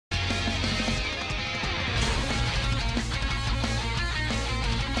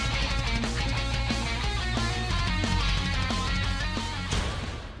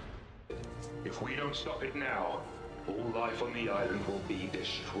stop it now, all life on the island will be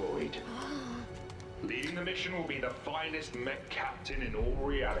destroyed. Leading the mission will be the finest mech captain in all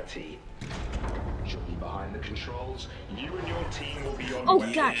reality. She'll be behind the controls. You and your team will be on Oh, the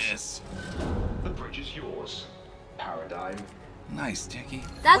way. gosh. Yes. The bridge is yours. Paradigm. Nice, Jackie.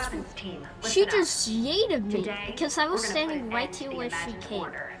 That's team, she listen up. just yeeted me Today, because I was we're gonna standing put an right end here to the where she imagined came.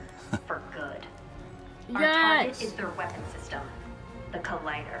 order for good. Our target Yes. is their weapon system, the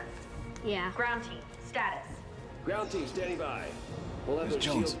Collider. Yeah. Ground team, status. Ground team standing by. We'll have Where's those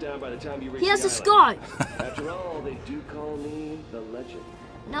Jones? shields down by the time you reach He has the a scar. island. After all, they do call me the legend.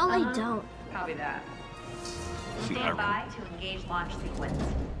 No, they don't. Copy that. Shoot, Stand by to engage launch sequence.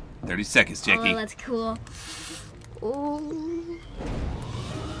 30 seconds, Jackie. Oh, that's cool. Oh.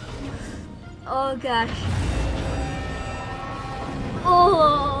 Oh gosh.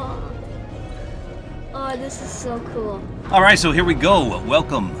 Oh. Oh, this is so cool. All right, so here we go.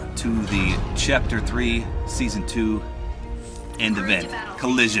 Welcome to the Chapter 3, Season 2 end event,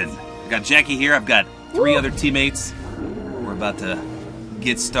 Collision. I got Jackie here. I've got 3 other teammates. We're about to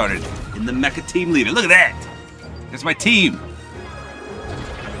get started in the Mecha Team Leader. Look at that. There's my team.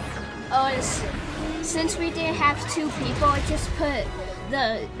 Oh, since we didn't have 2 people, I just put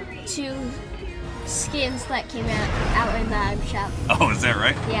the 2 skins that came out in the item shop. Oh, is that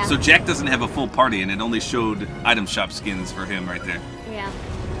right? Yeah. So Jack doesn't have a full party, and it only showed item shop skins for him right there. Yeah.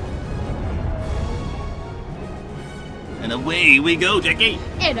 And away we go, Jackie.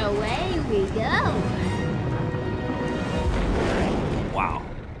 And away we go. Wow.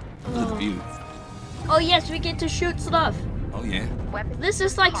 Look at the view. Oh yes, we get to shoot stuff. Oh, yeah. This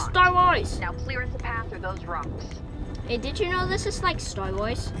is like Star Wars. Now clear the path through those rocks. Hey, did you know this is like Star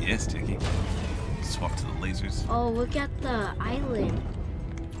Wars? Yes, Jackie. Swap to the lasers. Oh, look at the island.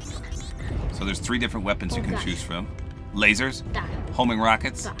 So there's 3 different weapons you Oh, can gosh. choose from. Lasers, Da. homing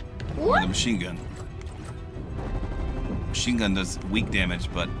rockets, Da. or What? the machine gun. Machine gun does weak damage,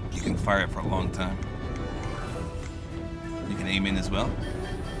 but you can fire it for a long time. You can aim in as well.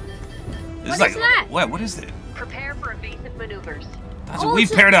 This What is that? What is it? Prepare for evasive maneuvers. That's a Oh, weave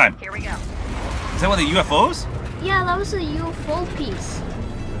it's a- paradigm. Here we go. Is that one of the UFOs? Yeah, that was a UFO piece.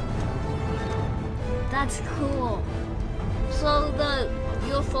 That's cool. So the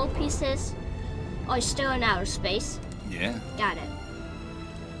UFO pieces are still in outer space. Yeah. Got it.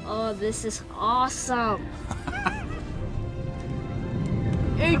 Oh, this is awesome.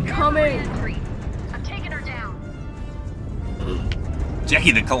 Incoming. I'm taking her down.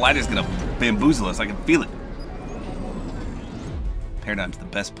 Jackie, the collider's gonna bamboozle us. I can feel it. Paradigm's the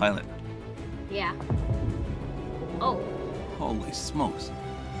best pilot. Yeah. Oh. Holy smokes.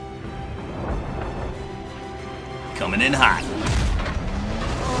 Coming in hot.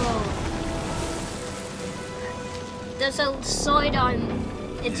 Oh. There's a sword on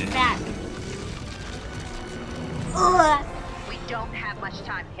its Yeah. back. Ugh. We don't have much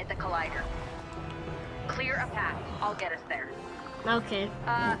time to hit the Collider. Clear a path. I'll get us there. Okay.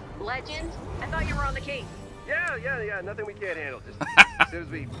 Legend? I thought you were on the case. Yeah. Nothing we can't handle. Just as soon as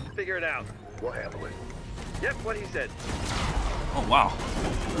we figure it out, we'll handle it. Yep, what he said. Oh, wow.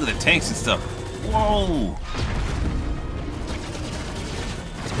 Look at the tanks and stuff. Whoa.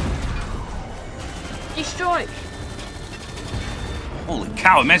 Destroy. Holy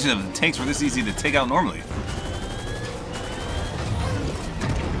cow. Imagine if the tanks were this easy to take out normally.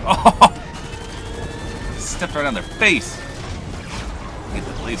 Oh. Stepped right on their face. Get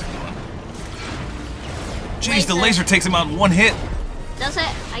the laser going. Jeez, the laser takes him out in 1 hit. Does it?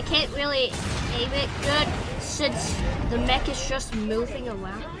 I can't really aim it good since the mech is just moving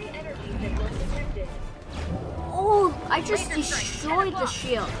around. Oh, I just destroyed the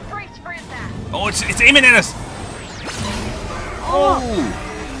shield. Brace for impact. Oh, it's aiming at us. Oh.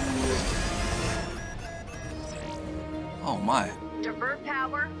 Oh my. Divert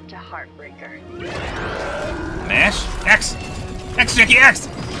power to Heartbreaker. Mash. X. X, Jackie, X.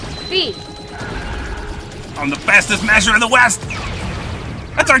 B. I'm the fastest masher in the West.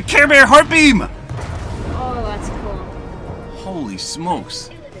 That's our Care Bear Heart Beam. Oh, that's cool. Holy smokes.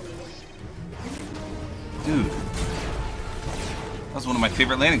 Dude. That was one of my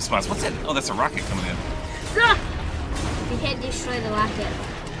favorite landing spots. What's that? Oh, that's a rocket coming in. Ah! You can't destroy the rocket.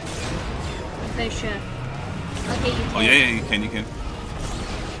 For sure. Okay, you can. Oh, yeah, you can. Look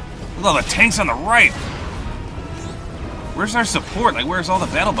at all the tanks on the right. Where's our support? Like, where's all the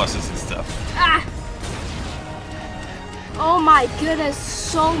battle buses and stuff? Ah! Oh my goodness,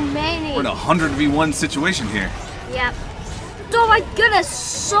 so many. We're in a 100v1 situation here. Yep. Oh my goodness,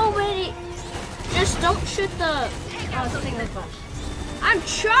 so many. Just don't shoot the thing like that. I'm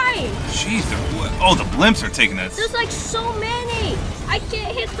trying. Jeez, oh, the blimps are taking us. There's like so many. I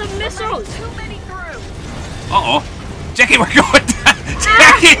can't hit the missiles. Too many through. Uh-oh. Jackie, we're going down.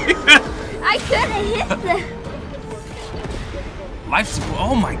 Jackie! I couldn't hit the... Life support.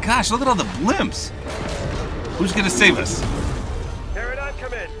 Oh my gosh, look at all the blimps. Who's gonna save us? Paradigm,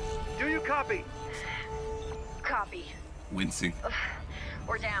 come in. Do you copy? Copy. Wincing.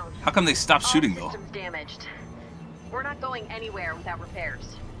 We're down. How come they stopped shooting All though? systems damaged. We're not going anywhere without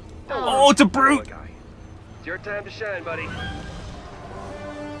repairs. Oh, it's a brute! Guy. It's your time to shine, buddy.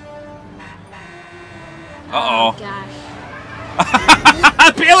 Uh-oh. Gosh.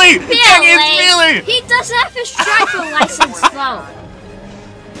 Billy! Jackie, it's Billy! He doesn't have his driver license though.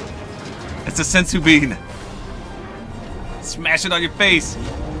 It's a sensu bean. Smash it on your face.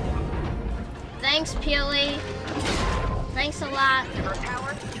 Thanks, Peely. Thanks a lot. Divert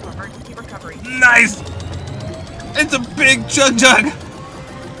power to emergency recovery. Nice! It's a big jug.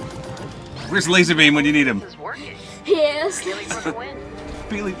 Where's Laser Beam when you need him? This is working. Yes. Really for the win.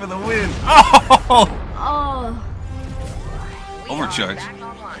 Peely for the win. Oh! Oh. We Overcharge. are back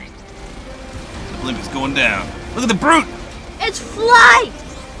online. Blimp is going down. Look at the brute! It's flight!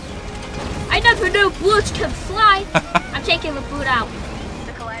 I never knew brutes could fly. I'm taking the brute out.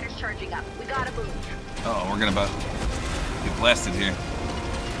 The collider's charging up. We gotta move. Oh, we're gonna about get blasted here.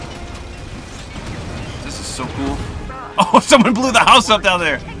 This is so cool. Oh, someone blew the house up down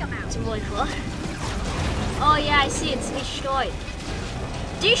there. Take them out. It's really cool. Oh yeah, I see it's destroyed.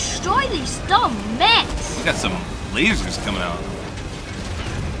 Destroy these dumb mechs! We got some lasers coming out.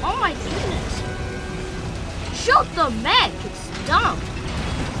 Oh my goodness. Shoot the mech! It's dumb.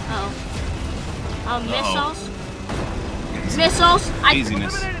 Uh-oh. Missiles? Missiles?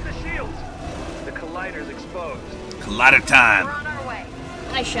 Easiness. Eliminated the shields. The collider's exposed. Collider We're time. on our way.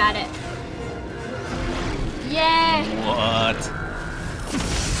 I shot it. Yeah! What?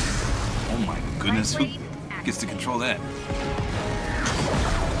 Oh my goodness. Who gets to control that?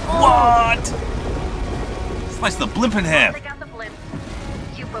 What? Slice the blimp in half. Take out the blimp.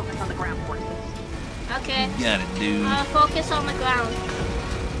 You focus on the ground forces. Okay. You got it, dude. Focus on the ground.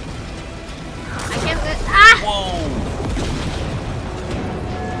 I can't get... Ah! Whoa.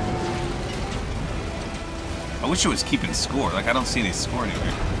 I wish it was keeping score. Like, I don't see any score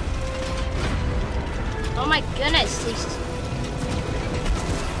anywhere. Oh my goodness. These...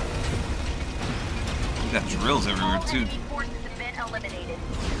 You got drills everywhere, All too. enemy forces have been eliminated.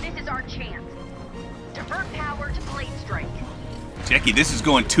 This is our chance. Divert power to blade strike. Jackie, this is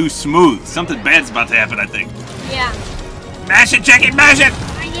going too smooth. Something bad's about to happen, I think. Yeah. Mash it, Jackie, mash it!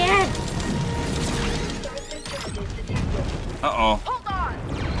 Yeah. Uh-oh. Hold on.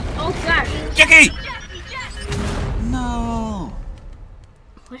 Oh gosh. Jackie! Jackie. No.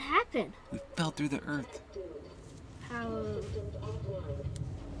 What happened? We fell through the earth. How...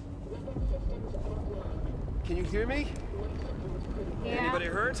 Can you hear me? Yeah. Anybody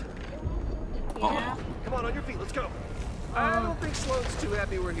hurt? Yeah. Come on your feet. Let's go. I don't think Sloan's too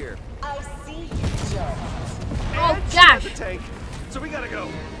happy we're here. I see you, Joe. Oh And she gosh. has a tank, so we gotta go.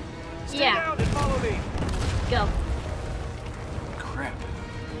 Stay Yeah. down and follow me. Go. Crap.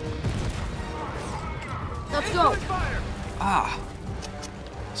 Let's go. Fire. Ah.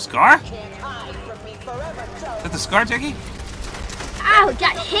 Scar? Is Can't hide from me forever, Joe. that the scar, Jackie? Ow,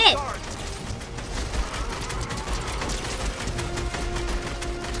 got hit.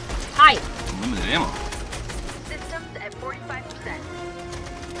 Hi. Limited ammo. Systems at 45%.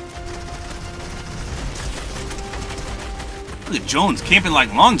 Look at Jones camping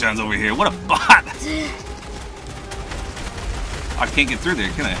like Long John's over here. What a bot. I can't get through there,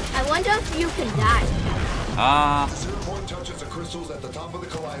 can I? I wonder if you can die. Zero point touches the crystals at the top of the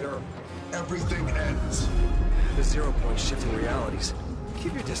collider. Everything ends. The 0 point shifting realities.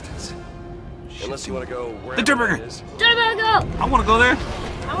 Keep your distance. Unless you want to go where The Durburger. There we go. I want to go there.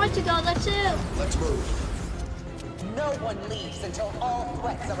 I want to go there too. Let's move. No one leaves until all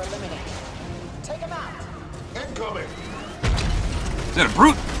threats are eliminated. Take them out. Incoming. Is that a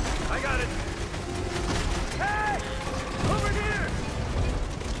brute? I got it. Hey! Over here!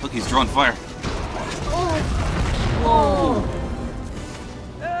 Look, he's drawing fire. Oh.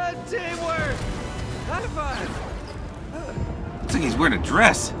 Teamwork! High five! Looks like he's wearing a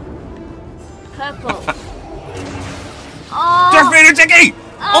dress. Purple. Oh. Darth Vader, Jackie!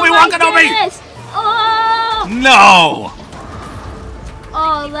 Oh Obi-Wan my Kenobi! goodness. Oh. No!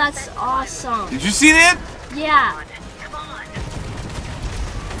 Oh, that's awesome. Did you see that? Yeah. Come on.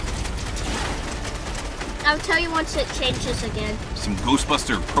 I'll tell you once it changes again. Some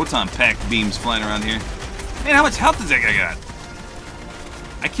Ghostbuster proton pack beams flying around here. Man, how much health does that guy got?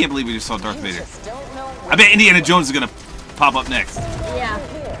 I can't believe we just saw Darth You Vader. just don't know I bet Indiana Jones is gonna pop up next. Yeah.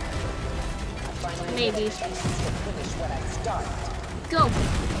 here. Maybe. Finish what I started. Go.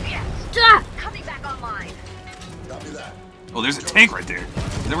 Yes. Ah. Coming back online. Copy that. Oh, there's a tank right there.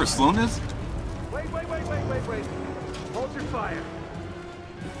 Is that where Sloan is? Wait. Hold your fire.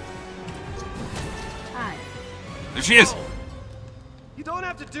 Hi. There she is. You don't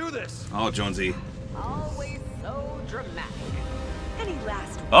have to do this. Oh, Jonesy. Always so dramatic. Any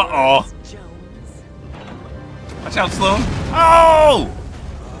last Uh-oh. words, Jones? Watch out, Sloan. Oh!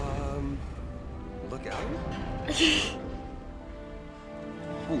 Look out.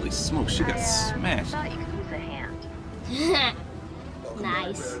 Holy smoke, she got I smashed. thought you could use a hand. Welcome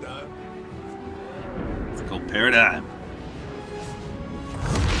Nice. back, Paradigm. Let's go Paradigm.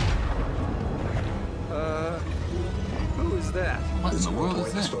 Who is that? What in This the world point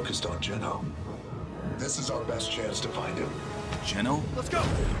is is that? focused on Geno. This is our best chance to find him. Geno? Let's go.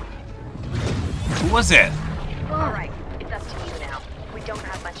 Who was that? All right, it's up to you now. We don't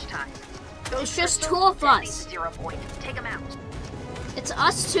have much time. It's just two of us. 0 point. Take them out. It's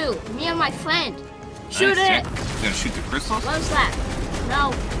us two. Me and my friend. Shoot Nice, it. Jack. You gonna shoot the crystals? What was that?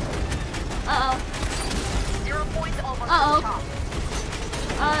 No. Uh-oh. 0 points over Uh-oh. the top.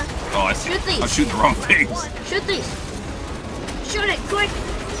 Oh, I see. Shoot these. I'm shooting the wrong things. Shoot these. Shoot it, quick.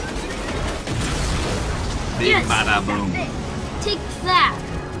 Big Yes. bada boom. Take that.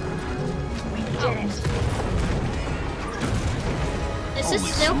 We did it. Is Holy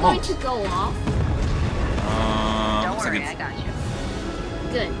this still going smokes. to go off? Don't Looks like worry, I it's... got you.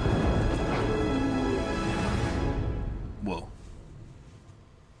 Good. Whoa.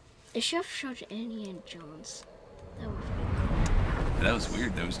 It should have showed Annie and Jones. That would be That was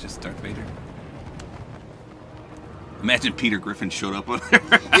weird. That was just Darth Vader. Imagine Peter Griffin showed up with her.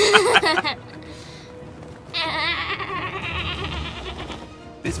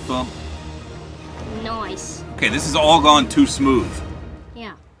 This bump. nice. Okay, this has all gone too smooth.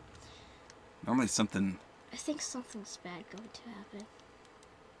 Yeah. Normally something... I think something's bad going to happen.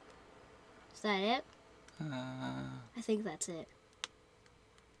 Is that it? I think that's it.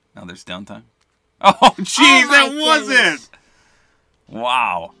 Now there's downtime. Oh, jeez, Oh my that was goodness. it!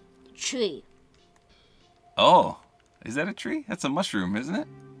 Wow. Tree. Oh, is that a tree? That's a mushroom, isn't it?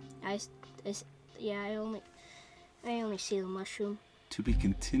 Yeah, I only see the mushroom. To be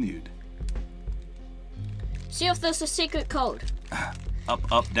continued. See if there's a secret code.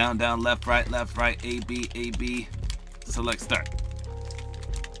 Up, up, down, down, left, right, A, B. Select start.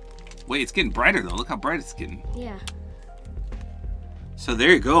 Wait, it's getting brighter though. Look how bright it's getting. Yeah. So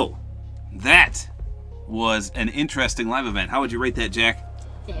there you go. That was an interesting live event. How would you rate that, Jack?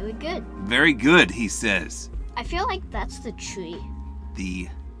 Very good. Very good, he says. I feel like that's the tree. The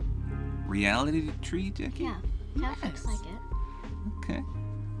reality tree, Jackie? Yeah. That looks like it. Okay.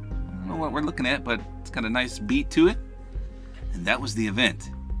 I don't know what we're looking at, but it's got a nice beat to it. And that was the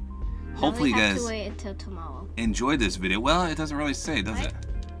event. Hopefully now we you have guys to wait until tomorrow. enjoyed this video. Well, it doesn't really say, does Right. it?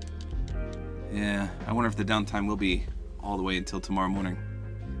 Yeah, I wonder if the downtime will be all the way until tomorrow morning.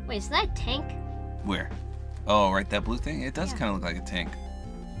 Wait, is that a tank? Where? Oh, right, that blue thing? It does Yeah. kind of look like a tank.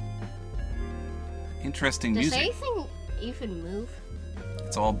 Interesting Does music. anything even move?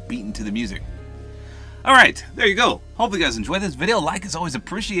 It's all beaten to the music. All right, there you go. Hopefully you guys enjoyed this video. Like is always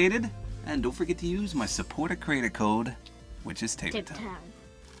appreciated. And don't forget to use my Support-A-Creator Code, which is Tip tabortime. time.